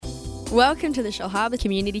Welcome to the Shellharbour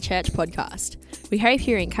Community Church podcast. We hope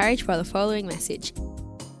you're encouraged by the following message.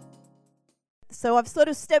 So I've sort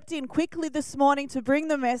of stepped in quickly this morning to bring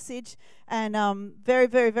the message, and very,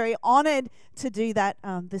 very, very honoured to do that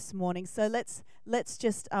this morning. So let's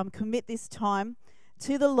just commit this time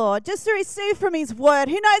to the Lord, just to receive from His Word.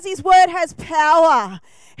 Who knows His Word has power?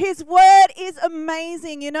 His Word is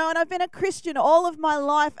amazing, and I've been a Christian all of my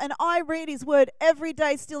life, and I read His Word every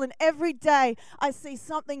day still, and every day I see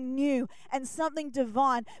something new and something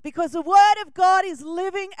divine, because the Word of God is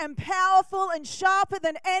living and powerful and sharper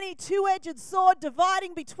than any two-edged sword,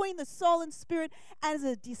 dividing between the soul and spirit, as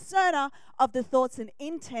a discerner of the thoughts and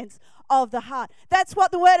intents of the heart. That's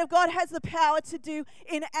what the Word of God has the power to do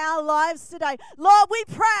in our lives today. Lord, we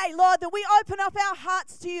pray, Lord, that we open up our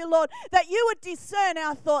hearts to You, Lord, that You would discern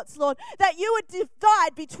our thoughts, Lord, that You would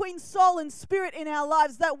divide between soul and spirit in our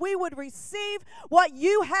lives, that we would receive what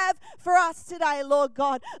You have for us today, Lord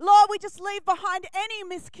God. Lord, we just leave behind any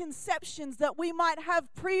misconceptions that we might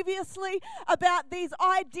have previously about these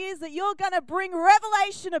ideas that You're going to bring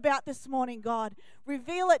revelation about this morning, God.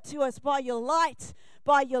 Reveal it to us by Your light,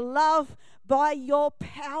 by Your love, by Your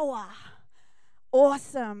power.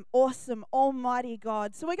 Awesome, awesome, almighty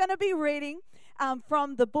God. So we're going to be reading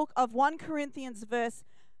from the book of 1 Corinthians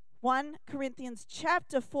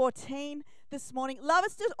chapter 14 this morning. Love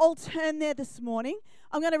us to all turn there this morning.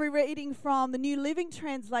 I'm going to be reading from the New Living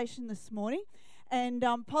Translation this morning. And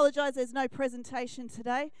apologize, there's no presentation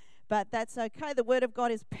today, but that's okay. The Word of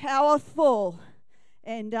God is powerful.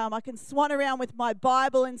 And I can swan around with my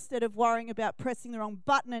Bible instead of worrying about pressing the wrong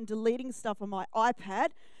button and deleting stuff on my iPad,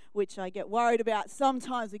 which I get worried about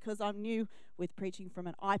sometimes because I'm new with preaching from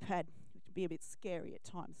an iPad, which can be a bit scary at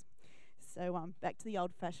times. So back to the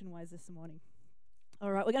old-fashioned ways this morning.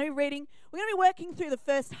 All right, we're going to be working through the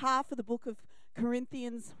first half of the book of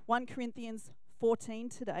Corinthians, 1 Corinthians 14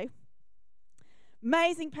 today.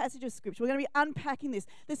 Amazing passage of Scripture. We're going to be unpacking this.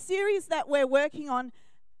 The series that we're working on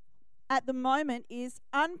at the moment is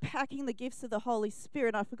Unpacking the Gifts of the Holy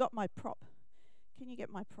Spirit. I forgot my prop. Can you get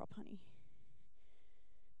my prop, honey?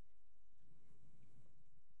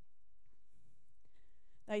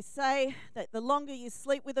 They say that the longer you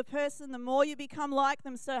sleep with a person, the more you become like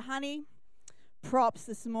them. So, honey, props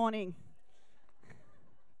this morning.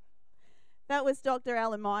 That was Dr.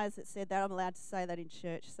 Alan Myers that said that. I'm allowed to say that in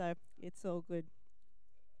church, so it's all good.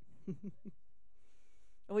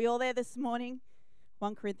 Are we all there this morning?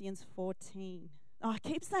 1 Corinthians 14. Oh, I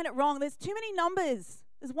keep saying it wrong. There's too many numbers.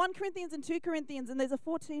 There's 1 Corinthians and 2 Corinthians, and there's a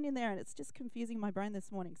 14 in there, and it's just confusing my brain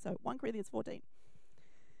this morning. So 1 Corinthians 14.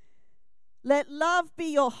 Let love be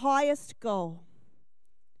your highest goal.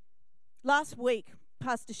 Last week,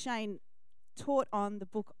 Pastor Shane taught on the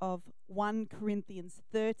book of 1 Corinthians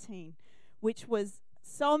 13, which was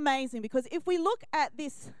so amazing, because if we look at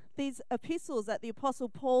these epistles that the Apostle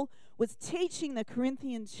Paul was teaching the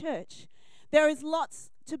Corinthian church, there is lots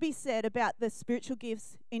to be said about the spiritual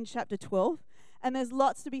gifts in chapter 12, and there's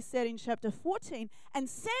lots to be said in chapter 14. And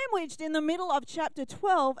sandwiched in the middle of chapter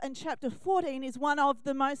 12 and chapter 14 is one of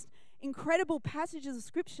the most incredible passages of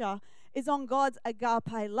Scripture, is on God's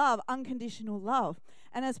agape love, unconditional love.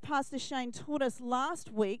 And as Pastor Shane taught us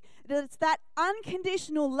last week, it's that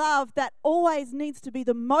unconditional love that always needs to be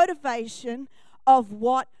the motivation of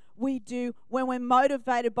what we do when we're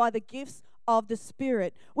motivated by the gifts of the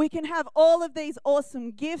Spirit. We can have all of these awesome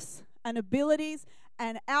gifts and abilities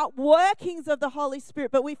and outworkings of the Holy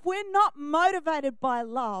Spirit, but if we're not motivated by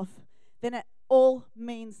love, then it all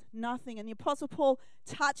means nothing. And the Apostle Paul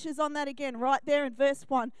touches on that again right there in verse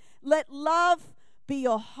 1. Let love be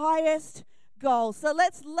your highest goal. So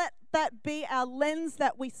let's let that be our lens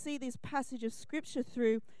that we see this passage of Scripture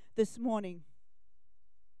through this morning.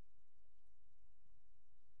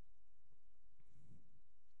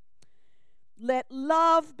 Let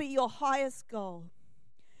love be your highest goal,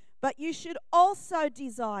 but you should also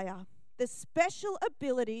desire the special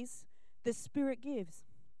abilities the Spirit gives,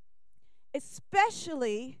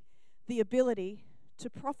 especially the ability to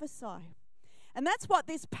prophesy. And that's what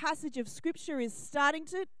this passage of Scripture is starting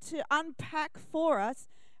to unpack for us.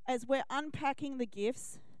 As we're unpacking the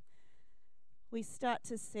gifts, we start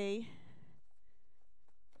to see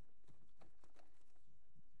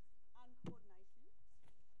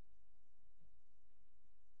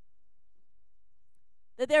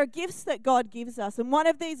that there are gifts that God gives us, and one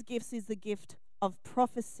of these gifts is the gift of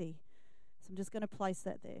prophecy. So I'm just going to place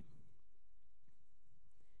that there.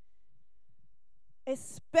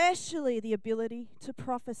 Especially the ability to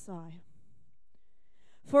prophesy.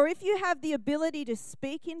 For if you have the ability to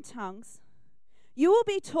speak in tongues, you will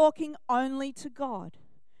be talking only to God,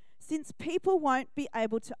 since people won't be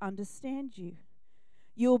able to understand you.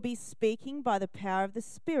 You will be speaking by the power of the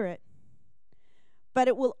Spirit, but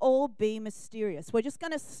it will all be mysterious. We're just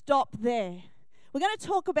going to stop there. We're going to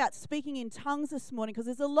talk about speaking in tongues this morning because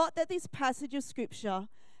there's a lot that this passage of Scripture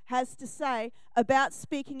has to say about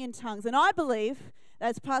speaking in tongues. And I believe,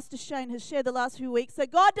 as Pastor Shane has shared the last few weeks,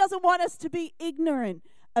 that God doesn't want us to be ignorant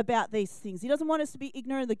about these things. He doesn't want us to be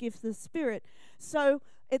ignorant of the gifts of the Spirit. So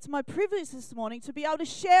it's my privilege this morning to be able to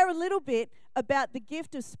share a little bit about the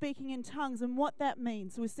gift of speaking in tongues and what that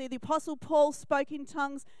means. We see the Apostle Paul spoke in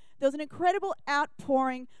tongues. There was an incredible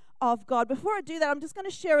outpouring of God. Before I do that, I'm just going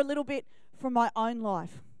to share a little bit from my own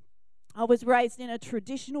life. I was raised in a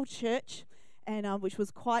traditional church, and which was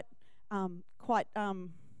quite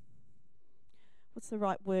what's the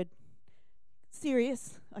right word?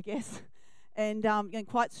 Serious, I guess. And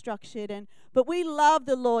quite structured, but we love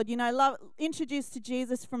the Lord. Introduced to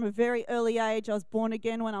Jesus from a very early age. I was born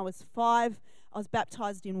again when I was 5. I was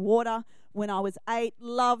baptized in water when I was 8.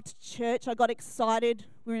 Loved church. I got excited.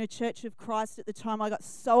 We were in a Church of Christ at the time. I got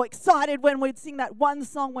so excited when we'd sing that one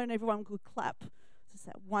song when everyone could clap. Just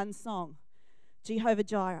that one song, Jehovah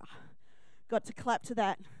Jireh. Got to clap to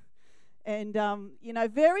that. And,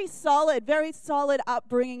 very solid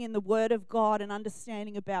upbringing in the Word of God and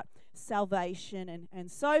understanding about salvation and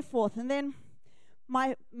so forth. And then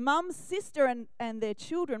my mum's sister and their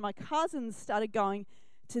children, my cousins, started going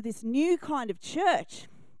to this new kind of church.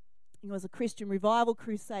 It was a Christian revival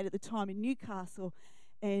crusade at the time in Newcastle.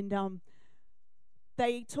 And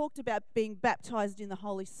they talked about being baptized in the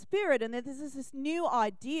Holy Spirit. And there's this new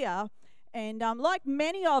idea. And like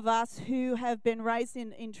many of us who have been raised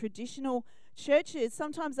in traditional churches,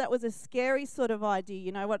 sometimes that was a scary sort of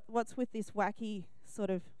idea. What's with this wacky sort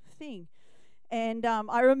of thing? And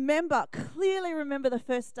I clearly remember the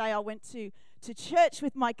first day I went to church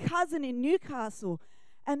with my cousin in Newcastle,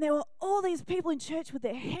 and there were all these people in church with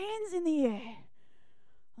their hands in the air.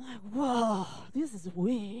 I'm like, whoa, this is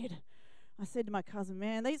weird. I said to my cousin,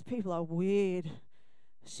 man, these people are weird.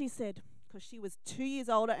 She said, because she was 2 years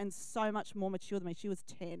older and so much more mature than me. She was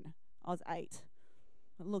 10. I was 8.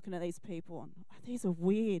 I'm looking at these people, and these are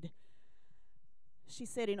weird. She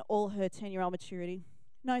said in all her 10-year-old maturity,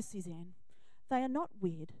 no, Suzanne, they are not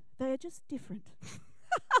weird. They are just different.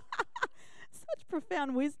 Such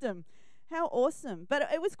profound wisdom. How awesome. But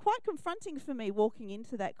it was quite confronting for me walking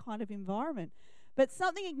into that kind of environment. But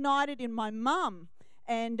something ignited in my mum,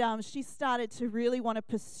 and she started to really want to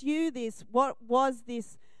pursue this. What was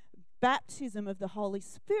this baptism of the Holy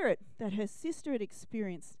Spirit that her sister had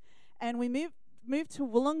experienced? And we moved to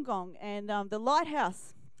Wollongong, and the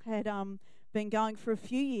Lighthouse had been going for a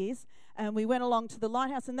few years, and we went along to the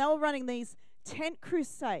Lighthouse, and they were running these tent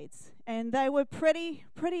crusades, and they were pretty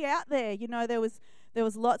out there. There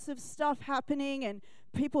was lots of stuff happening, and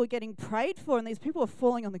people were getting prayed for, and these people were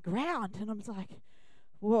falling on the ground, and I was like,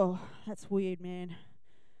 whoa, that's weird, man.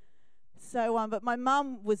 So, but my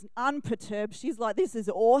mum was unperturbed. She's like, this is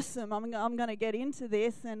awesome. I'm going to get into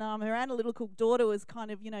this. And her analytical daughter was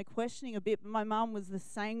kind of, questioning a bit. But my mum was the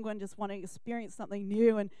sanguine, just wanting to experience something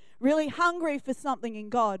new and really hungry for something in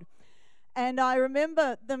God. And I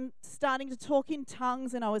remember them starting to talk in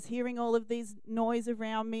tongues, and I was hearing all of these noise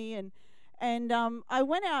around me. And I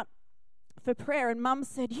went out for prayer, and Mum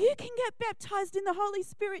said, you can get baptized in the Holy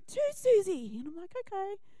Spirit too, Susie. And I'm like,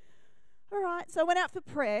 okay, all right. So I went out for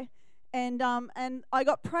prayer. And I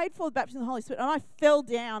got prayed for the baptism of the Holy Spirit, and I fell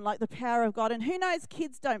down like the power of God. And who knows,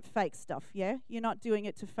 kids don't fake stuff, yeah? You're not doing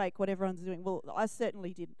it to fake what everyone's doing. Well, I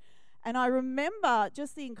certainly didn't. And I remember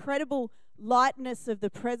just the incredible lightness of the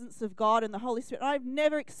presence of God and the Holy Spirit. I've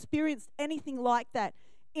never experienced anything like that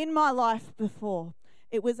in my life before.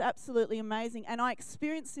 It was absolutely amazing. And I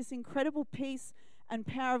experienced this incredible peace and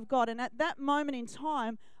power of God. And at that moment in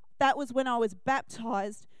time, that was when I was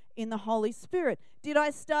baptized in the Holy Spirit. Did I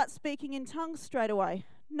start speaking in tongues straight away?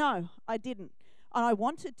 No, I didn't. And I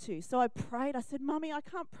wanted to. So I prayed. I said, Mummy, I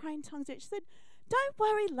can't pray in tongues yet. She said, don't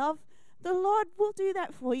worry, love. The Lord will do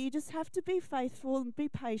that for you. You just have to be faithful and be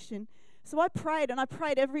patient. So I prayed, and I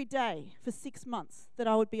prayed every day for 6 months that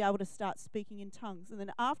I would be able to start speaking in tongues. And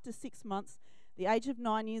then after 6 months, the age of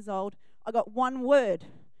 9 years old, I got one word,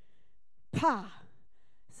 pa.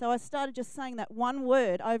 So I started just saying that one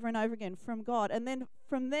word over and over again from God. And then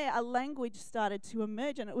from there, a language started to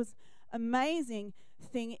emerge, and it was an amazing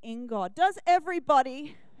thing in God. Does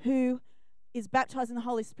everybody who is baptized in the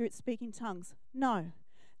Holy Spirit speak in tongues? No.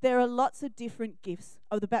 There are lots of different gifts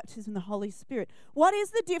of the baptism in the Holy Spirit. What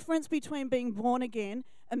is the difference between being born again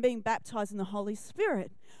and being baptized in the Holy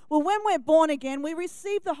Spirit? Well, when we're born again, we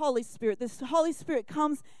receive the Holy Spirit. The Holy Spirit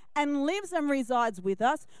comes and lives and resides with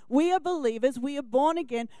us. We are believers. We are born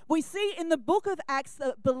again. We see in the book of Acts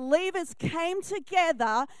that believers came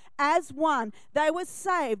together as one. They were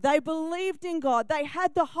saved. They believed in God. They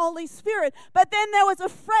had the Holy Spirit. But then there was a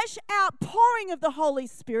fresh outpouring of the Holy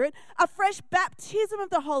Spirit, a fresh baptism of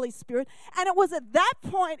the Holy Spirit. And it was at that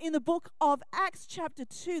point in the book of Acts chapter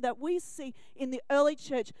 2 that we see in the early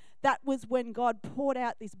church that was when God poured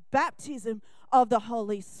out this baptism of the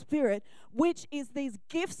Holy Spirit, which is these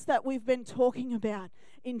gifts that we've been talking about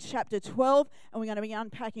in chapter 12, and we're going to be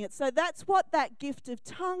unpacking it. So that's what that gift of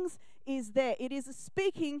tongues is there. It is a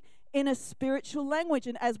speaking in a spiritual language,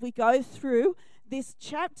 and as we go through this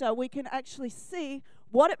chapter, we can actually see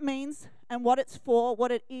what it means and what it's for,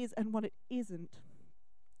 what it is and what it isn't.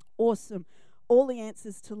 Awesome. All the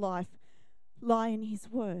answers to life lie in His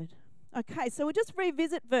Word. Okay, so we'll just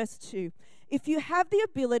revisit verse 2. If you have the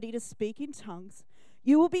ability to speak in tongues,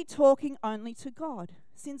 you will be talking only to God,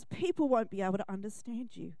 since people won't be able to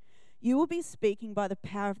understand you. You will be speaking by the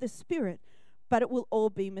power of the Spirit, but it will all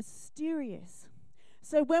be mysterious.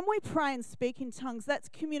 So when we pray and speak in tongues, that's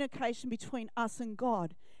communication between us and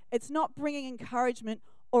God. It's not bringing encouragement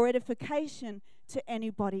or edification to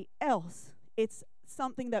anybody else. It's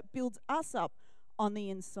something that builds us up on the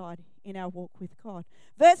inside in our walk with God.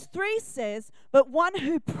 Verse 3 says, but one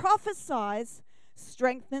who prophesies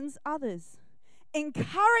strengthens others,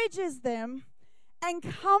 encourages them, and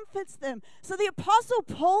comforts them. So the Apostle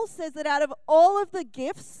Paul says that out of all of the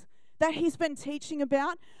gifts that he's been teaching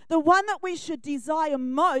about, the one that we should desire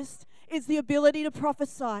most is the ability to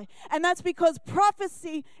prophesy. And that's because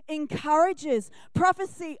prophecy encourages,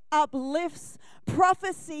 prophecy uplifts,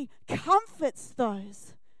 prophecy comforts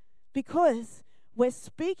those, because we're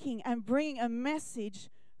speaking and bringing a message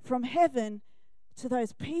from heaven to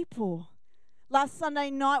those people. Last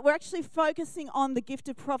Sunday night, we're actually focusing on the gift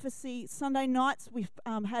of prophecy. Sunday nights, we've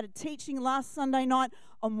had a teaching last Sunday night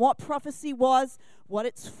on what prophecy was, what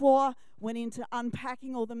it's for, went into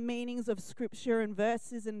unpacking all the meanings of scripture and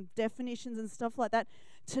verses and definitions and stuff like that.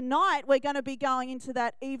 Tonight, we're going to be going into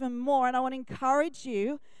that even more, and I want to encourage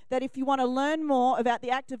you that if you want to learn more about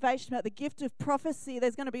the activation, about the gift of prophecy,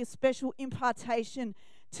 there's going to be a special impartation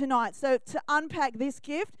tonight. So to unpack this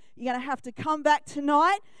gift, you're going to have to come back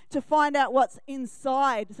tonight to find out what's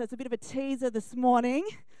inside. So it's a bit of a teaser this morning.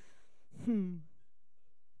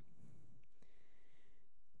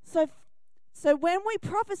 So when we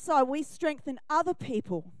prophesy, we strengthen other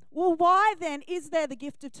people. Well, why then is there the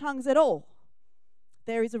gift of tongues at all?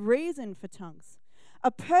 There is a reason for tongues.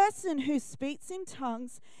 A person who speaks in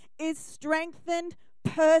tongues is strengthened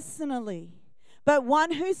personally. But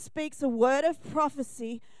one who speaks a word of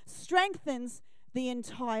prophecy strengthens the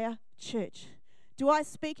entire church. Do I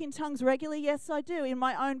speak in tongues regularly? Yes, I do. In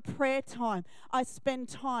my own prayer time, I spend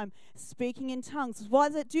time speaking in tongues. Why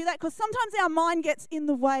does it do that? Because sometimes our mind gets in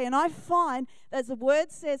the way, and I find, as the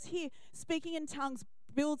word says here, speaking in tongues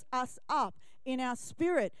builds us up in our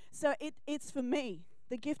spirit. So it's for me.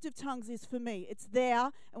 The gift of tongues is for me. It's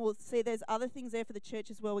there, and we'll see there's other things there for the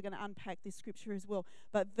church as well. We're going to unpack this scripture as well.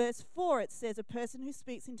 But verse 4, it says, a person who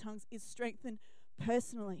speaks in tongues is strengthened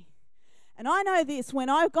personally. And I know this, when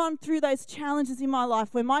I've gone through those challenges in my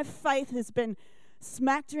life, where my faith has been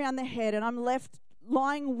smacked around the head and I'm left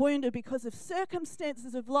lying wounded because of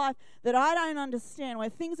circumstances of life that I don't understand, where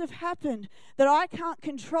things have happened that I can't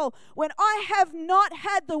control, when I have not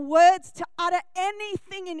had the words to utter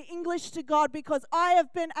anything in English to God because I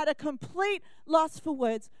have been at a complete loss for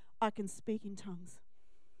words, I can speak in tongues.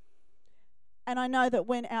 And I know that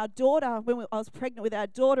when I was pregnant with our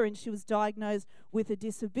daughter and she was diagnosed with a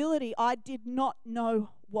disability, I did not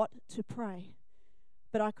know what to pray,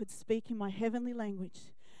 but I could speak in my heavenly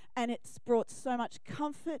language. And it's brought so much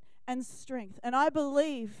comfort and strength. And I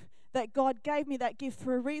believe that God gave me that gift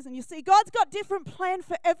for a reason. You see, God's got different plan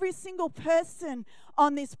for every single person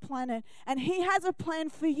on this planet. And He has a plan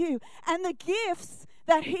for you. And the gifts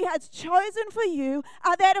that He has chosen for you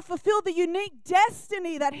are there to fulfill the unique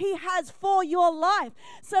destiny that He has for your life.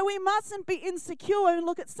 So we mustn't be insecure and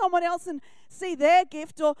look at someone else and see their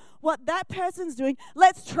gift or what that person's doing.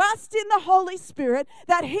 Let's trust in the Holy Spirit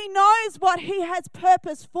that He knows what He has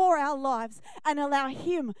purpose for our lives and allow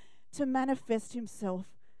Him to manifest Himself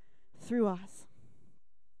through us.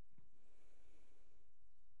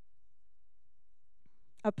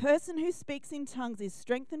 A person who speaks in tongues is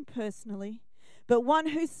strengthened personally, but one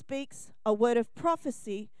who speaks a word of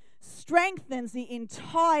prophecy strengthens the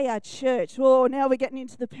entire church. Oh, now we're getting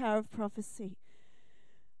into the power of prophecy.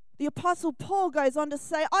 The Apostle Paul goes on to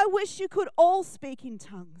say, I wish you could all speak in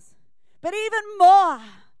tongues, but even more,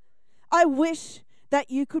 I wish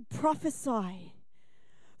that you could prophesy.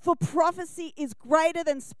 For prophecy is greater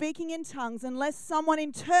than speaking in tongues unless someone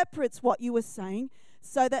interprets what you are saying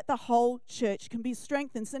so that the whole church can be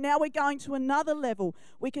strengthened. So now we're going to another level.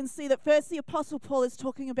 We can see that first the Apostle Paul is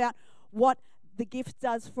talking about what the gift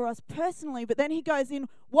does for us personally, but then he goes in,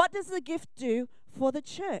 what does the gift do for the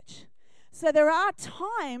church? So there are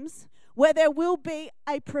times where there will be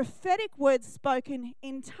a prophetic word spoken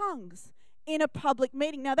in tongues in a public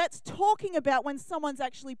meeting. Now that's talking about when someone's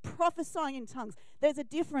actually prophesying in tongues. There's a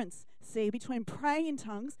difference, see, between praying in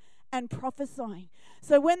tongues and prophesying.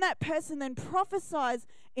 So when that person then prophesies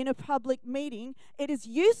in a public meeting, it is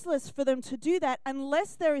useless for them to do that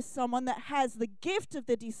unless there is someone that has the gift of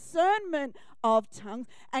the discernment of tongues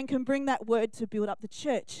and can bring that word to build up the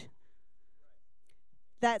church.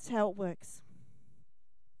 That's how it works.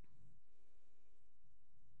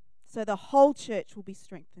 So the whole church will be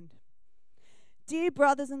strengthened. Dear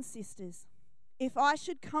brothers and sisters, if I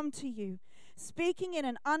should come to you speaking in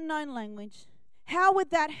an unknown language, how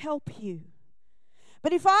would that help you?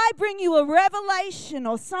 But if I bring you a revelation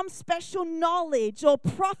or some special knowledge or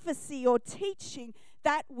prophecy or teaching,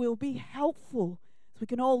 that will be helpful so we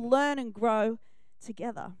can all learn and grow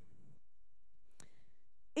together.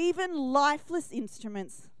 Even lifeless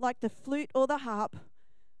instruments like the flute or the harp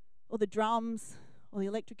or the drums or the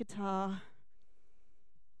electric guitar,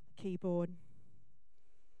 keyboard,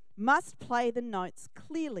 must play the notes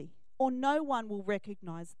clearly or no one will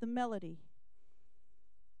recognize the melody.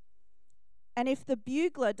 And if the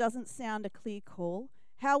bugler doesn't sound a clear call,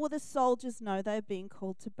 how will the soldiers know they are being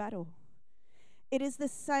called to battle? It is the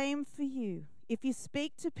same for you. If you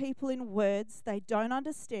speak to people in words they don't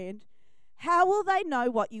understand, how will they know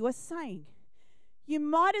what you are saying? You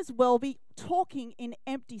might as well be talking in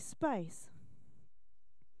empty space.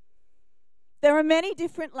 There are many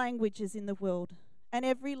different languages in the world, and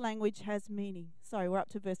every language has meaning. Sorry, we're up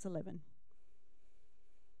to verse 11.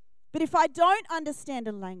 But if I don't understand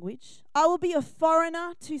a language, I will be a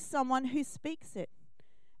foreigner to someone who speaks it,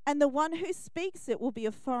 and the one who speaks it will be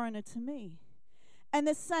a foreigner to me. And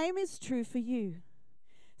the same is true for you.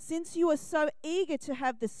 Since you are so eager to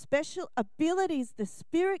have the special abilities the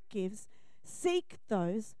Spirit gives, seek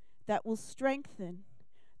those that will strengthen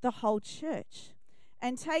the whole church.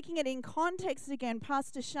 And taking it in context again,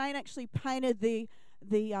 Pastor Shane actually painted the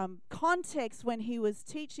context when he was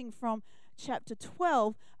teaching from chapter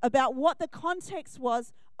 12 about what the context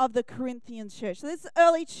was of the Corinthian church. So this is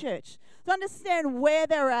early church. To understand where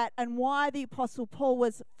they're at and why the Apostle Paul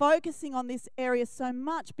was focusing on this area so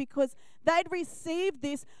much, because they'd received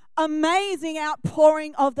this amazing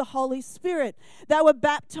outpouring of the Holy Spirit. They were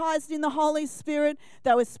baptized in the Holy Spirit.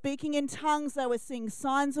 They were speaking in tongues. They were seeing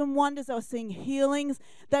signs and wonders. They were seeing healings.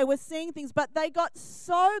 They were seeing things, but they got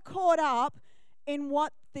so caught up in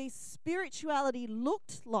what the spirituality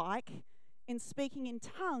looked like in speaking in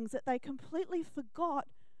tongues that they completely forgot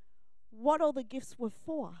what all the gifts were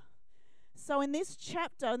for. So in this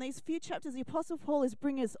chapter, in these few chapters, the Apostle Paul is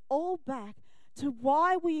bringing us all back to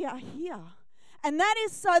why we are here. And that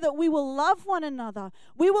is so that we will love one another.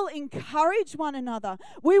 We will encourage one another.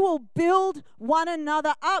 We will build one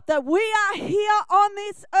another up. That we are here on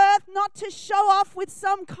this earth not to show off with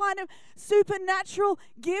some kind of supernatural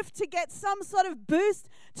gift to get some sort of boost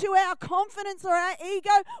to our confidence or our ego.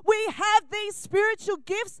 We have these spiritual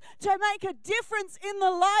gifts to make a difference in the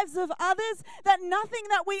lives of others. That nothing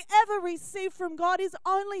that we ever receive from God is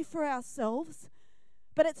only for ourselves,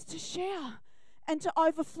 but it's to share and to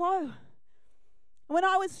overflow. When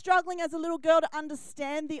I was struggling as a little girl to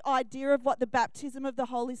understand the idea of what the baptism of the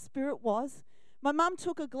Holy Spirit was, my mum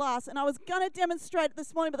took a glass, and I was going to demonstrate it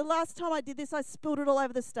this morning, but the last time I did this, I spilled it all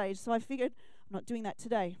over the stage, so I figured I'm not doing that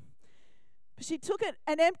today. But she took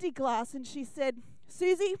an empty glass, and she said,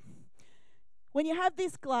 Susie, when you have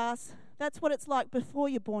this glass, that's what it's like before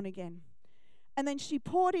you're born again. And then she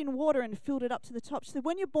poured in water and filled it up to the top. She said,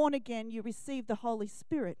 when you're born again, you receive the Holy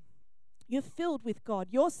Spirit. You're filled with God.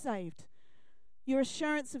 You're saved. Your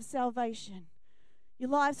assurance of salvation. Your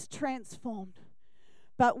life's transformed.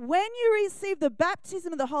 But when you receive the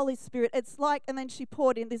baptism of the Holy Spirit, it's like, and then she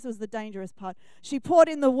poured in, this was the dangerous part, she poured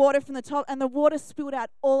in the water from the top and the water spilled out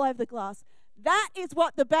all over the glass. That is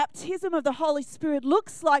what the baptism of the Holy Spirit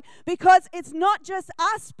looks like, because it's not just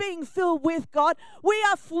us being filled with God. We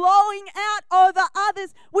are flowing out over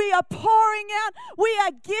others. We are pouring out. We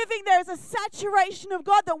are giving. There is a saturation of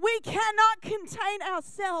God that we cannot contain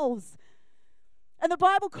ourselves. And the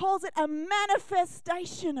Bible calls it a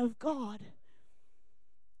manifestation of God.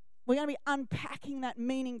 We're going to be unpacking that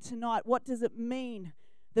meaning tonight. What does it mean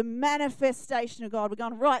The manifestation of God. We're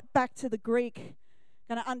going right back to the Greek.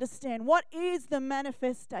 Going to understand what is the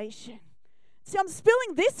manifestation. See, I'm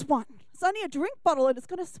spilling this one. It's only a drink bottle and it's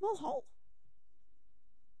got a small hole.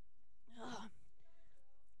 Oh.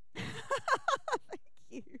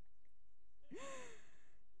 Thank you.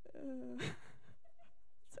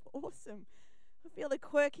 It's awesome. I feel the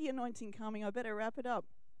quirky anointing coming. I better wrap it up.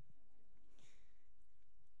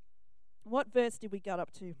 What verse did we get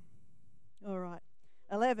up to? All right.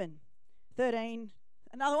 11, 13,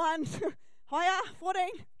 another one. Higher, 14,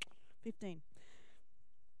 15.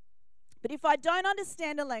 But if I don't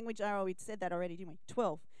understand a language, we said that already, didn't we?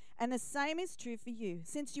 12. And the same is true for you.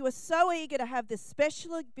 Since you are so eager to have the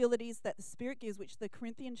special abilities that the Spirit gives, which the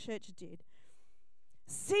Corinthian church did,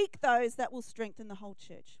 seek those that will strengthen the whole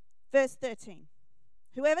church. Verse 13.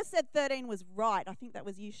 Whoever said 13 was right. I think that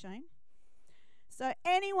was you, Shane. So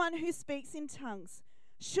anyone who speaks in tongues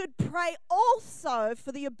should pray also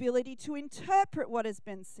for the ability to interpret what has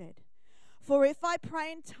been said. For if I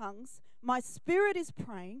pray in tongues, my spirit is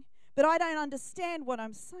praying, but I don't understand what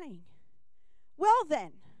I'm saying. Well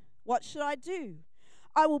then, what should I do?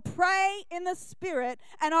 I will pray in the Spirit,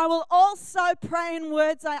 and I will also pray in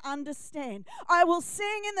words I understand. I will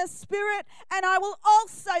sing in the Spirit, and I will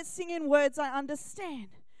also sing in words I understand.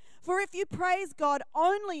 For if you praise God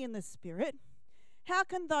only in the Spirit, how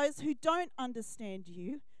can those who don't understand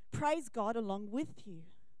you praise God along with you?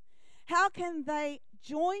 How can they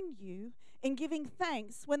join you in giving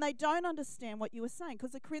thanks when they don't understand what you were saying?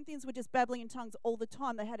 Because the Corinthians were just babbling in tongues all the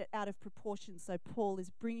time. They had it out of proportion, so Paul is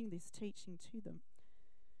bringing this teaching to them.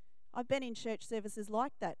 I've been in church services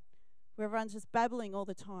like that, where everyone's just babbling all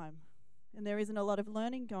the time, and there isn't a lot of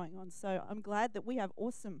learning going on. So I'm glad that we have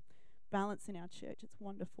awesome balance in our church. It's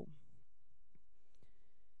wonderful.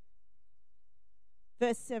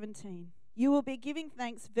 Verse 17, you will be giving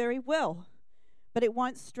thanks very well, but it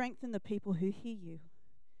won't strengthen the people who hear you.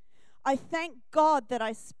 I thank God that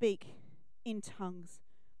I speak in tongues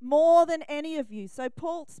more than any of you. So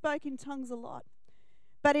Paul spoke in tongues a lot.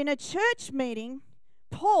 But in a church meeting,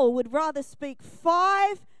 Paul would rather speak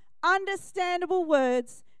 5 understandable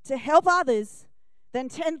words to help others than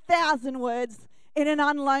 10,000 words in an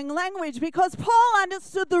unknown language, because Paul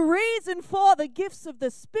understood the reason for the gifts of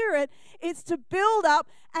the Spirit is to build up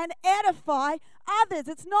and edify others.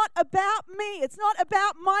 It's not about me. It's not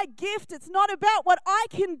about my gift. It's not about what I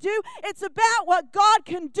can do. It's about what God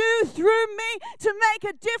can do through me to make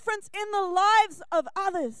a difference in the lives of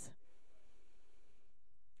others.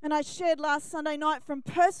 And I shared last Sunday night from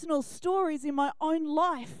personal stories in my own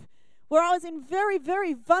life where I was in very,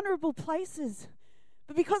 very vulnerable places.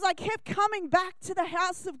 But because I kept coming back to the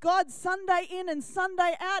house of God Sunday in and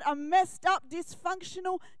Sunday out, a messed up,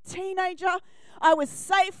 dysfunctional teenager, I was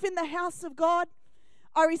safe in the house of God.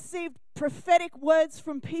 I received prophetic words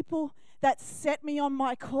from people that set me on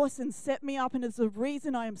my course and set me up, and is the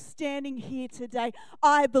reason I am standing here today.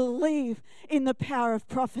 I believe in the power of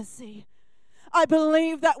prophecy. I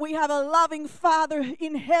believe that we have a loving Father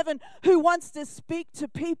in heaven who wants to speak to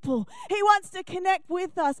people. He wants to connect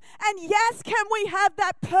with us. And yes, can we have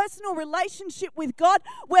that personal relationship with God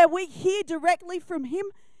where we hear directly from Him?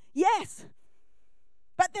 Yes.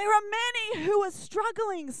 But there are many who are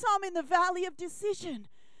struggling, some in the valley of decision.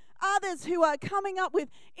 Others who are coming up with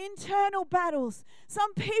internal battles.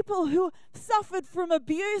 Some people who suffered from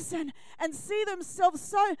abuse and see themselves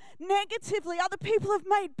so negatively. Other people have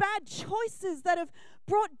made bad choices that have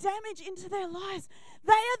brought damage into their lives.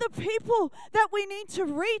 They are the people that we need to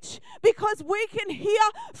reach, because we can hear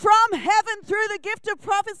from heaven through the gift of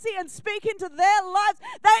prophecy and speak into their lives.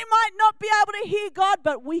 They might not be able to hear God,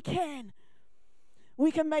 but we can.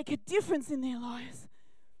 We can make a difference in their lives.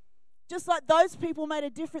 Just like those people made a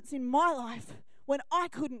difference in my life when I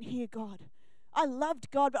couldn't hear God. I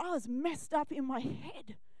loved God, but I was messed up in my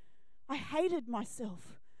head. I hated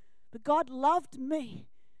myself. But God loved me,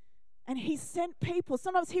 and He sent people.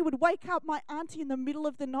 Sometimes He would wake up my auntie in the middle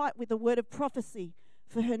of the night with a word of prophecy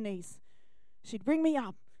for her niece. She'd bring me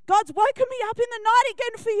up. God's woken me up in the night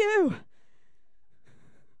again for you.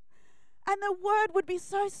 And the word would be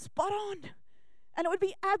so spot on. And it would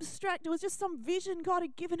be abstract. It was just some vision God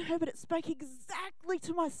had given her, but it spoke exactly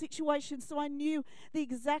to my situation, so I knew the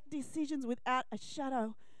exact decisions without a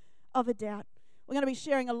shadow of a doubt. We're going to be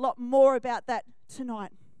sharing a lot more about that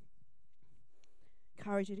tonight.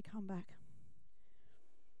 Encourage you to come back.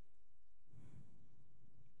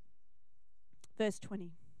 Verse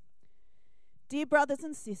 20. Dear brothers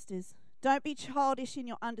and sisters, don't be childish in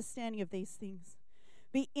your understanding of these things.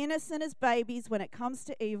 Be innocent as babies when it comes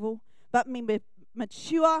to evil, but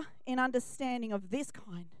mature in understanding of this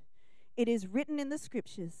kind. It is written in the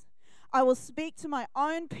Scriptures, I will speak to my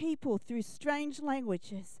own people through strange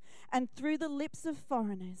languages and through the lips of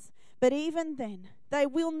foreigners. But even then, they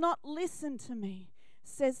will not listen to me,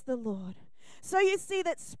 says the Lord. So you see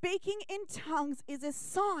that speaking in tongues is a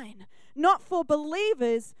sign, not for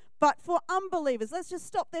believers, but for unbelievers. Let's just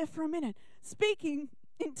stop there for a minute. Speaking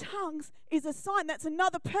in tongues is a sign. That's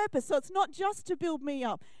another purpose. So it's not just to build me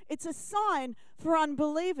up. It's a sign for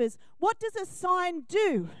unbelievers. What does a sign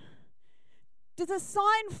do? Does a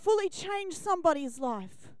sign fully change somebody's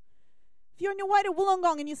life? If you're on your way to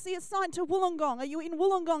Wollongong and you see a sign to Wollongong, are you in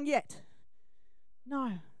Wollongong yet?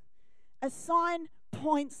 No. A sign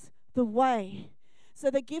points the way. So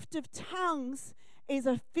the gift of tongues is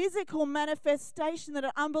a physical manifestation that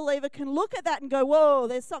an unbeliever can look at that and go, whoa,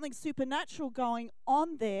 there's something supernatural going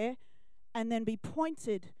on there, and then be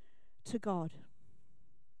pointed to God.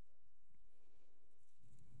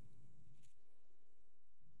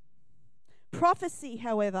 Prophecy,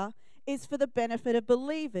 however, is for the benefit of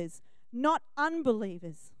believers, not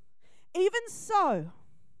unbelievers. Even so,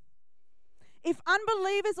 if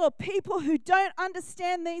unbelievers or people who don't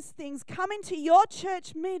understand these things come into your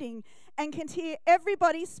church meeting and can hear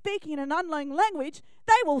everybody speaking in an unknown language,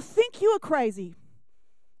 they will think you are crazy.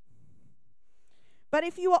 But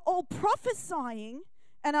if you are all prophesying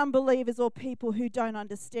and unbelievers or people who don't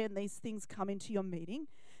understand these things come into your meeting,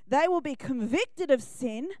 they will be convicted of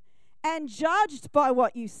sin and judged by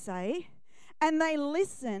what you say, and they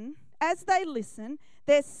listen. As they listen,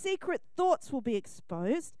 their secret thoughts will be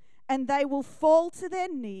exposed, and they will fall to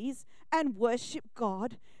their knees and worship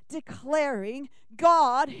God, declaring,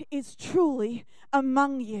 God is truly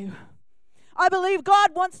among you. I believe God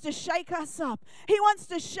wants to shake us up. He wants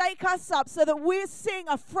to shake us up so that we're seeing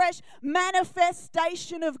a fresh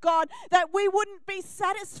manifestation of God, that we wouldn't be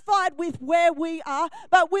satisfied with where we are,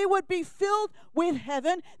 but we would be filled with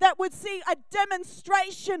heaven, that would see a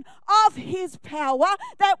demonstration of His power,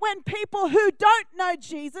 that when people who don't know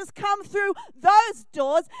Jesus come through those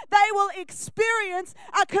doors, they will experience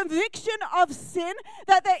a conviction of sin,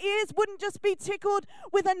 that their ears wouldn't just be tickled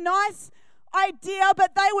with a nice idea,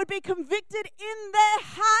 but they would be convicted in their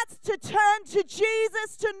hearts to turn to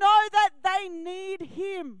Jesus, to know that they need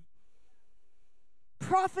Him.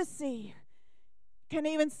 Prophecy can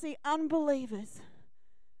even see unbelievers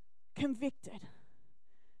convicted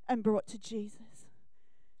and brought to Jesus,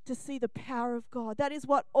 to see the power of God. That is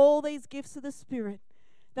what all these gifts of the Spirit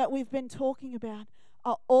that we've been talking about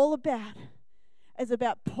are all about. It's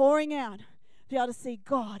about pouring out, to be able to see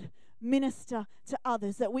God minister to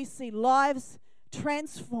others, that we see lives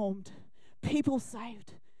transformed, people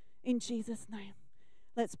saved in Jesus' name.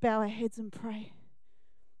 Let's bow our heads and pray.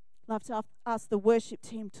 I'd love to ask the worship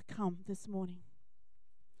team to come this morning.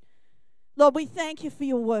 Lord, we thank you for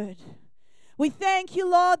your word. We thank you,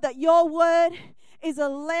 Lord, that your word is a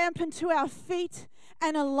lamp unto our feet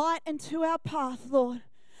and a light unto our path, Lord.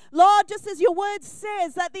 Lord, just as your word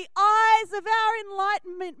says, that the eyes of our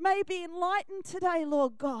enlightenment may be enlightened today,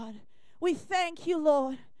 Lord God. We thank you,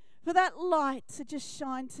 Lord, for that light to just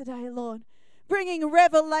shine today, Lord, bringing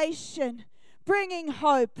revelation, bringing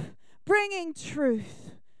hope, bringing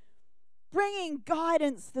truth, bringing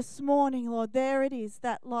guidance this morning, Lord. There it is,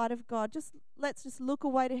 that light of God. Let's just look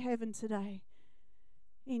away to heaven today.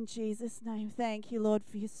 In Jesus' name, thank you, Lord,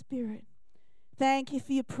 for your Spirit. Thank you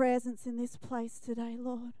for your presence in this place today,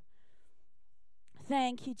 Lord.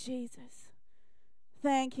 Thank you, Jesus.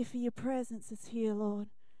 Thank you for your presence that's here, Lord.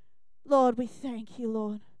 Lord, we thank you,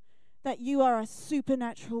 Lord, that you are a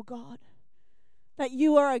supernatural God, that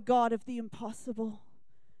you are a God of the impossible.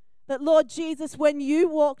 That, Lord Jesus, when you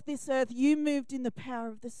walked this earth, you moved in the power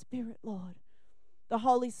of the Spirit, Lord. The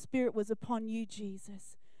Holy Spirit was upon you,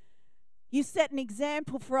 Jesus. You set an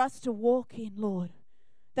example for us to walk in, Lord,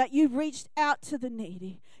 that you reached out to the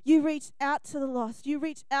needy. You reached out to the lost. You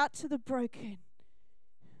reached out to the broken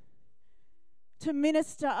to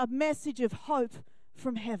minister a message of hope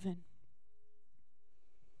from heaven.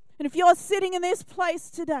 And if you're sitting in this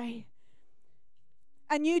place today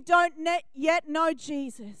and you don't yet know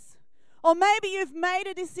Jesus, or maybe you've made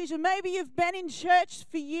a decision, maybe you've been in church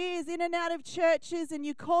for years, in and out of churches, and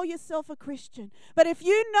you call yourself a Christian. But if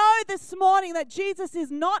you know this morning that Jesus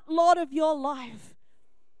is not Lord of your life,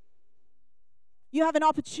 you have an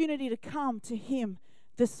opportunity to come to Him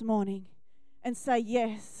this morning and say,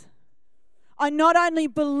 yes, I not only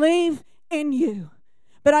believe in you,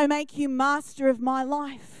 but I make you master of my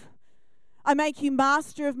life. I make you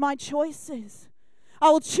master of my choices. I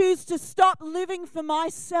will choose to stop living for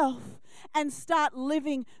myself and start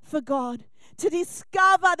living for God. To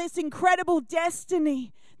discover this incredible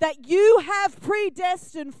destiny that you have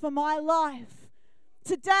predestined for my life.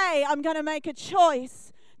 Today, I'm going to make a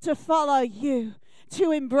choice to follow you,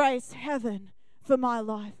 to embrace heaven for my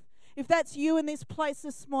life. If that's you in this place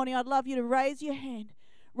this morning, I'd love you to raise your hand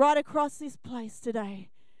right across this place today.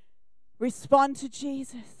 Respond to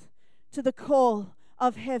Jesus, to the call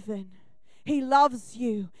of heaven. He loves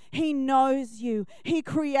you. He knows you. He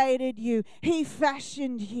created you. He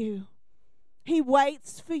fashioned you. He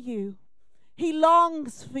waits for you. He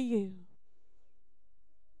longs for you.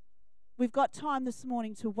 We've got time this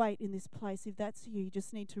morning to wait in this place. If that's you, you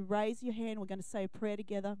just need to raise your hand. We're going to say a prayer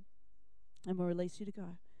together and we'll release you to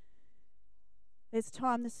go. There's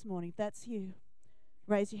time this morning. If that's you,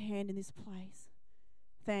 raise your hand in this place.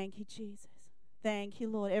 Thank you, Jesus. Thank you,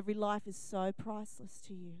 Lord. Every life is so priceless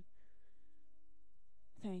to you.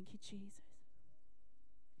 Thank you, Jesus.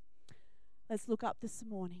 Let's look up this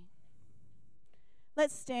morning.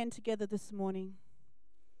 Let's stand together this morning.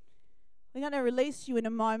 We're going to release you in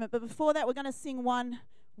a moment, but before that, we're going to sing one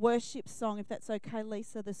worship song, if that's okay,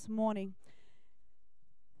 Lisa, this morning.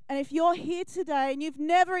 And if you're here today and you've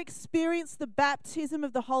never experienced the baptism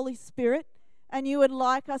of the Holy Spirit and you would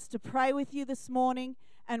like us to pray with you this morning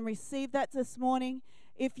and receive that this morning,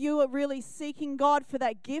 if you are really seeking God for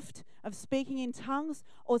that gift of speaking in tongues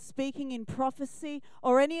or speaking in prophecy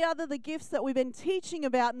or any other the gifts that we've been teaching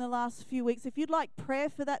about in the last few weeks, if you'd like prayer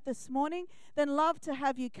for that this morning, then love to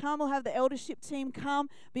have you come. We'll have the eldership team come,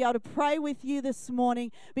 be able to pray with you this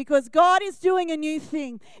morning, because God is doing a new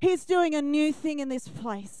thing. He's doing a new thing in this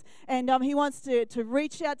place, and He wants to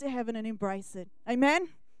reach out to heaven and embrace it. Amen?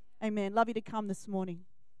 Amen. Love you to come this morning.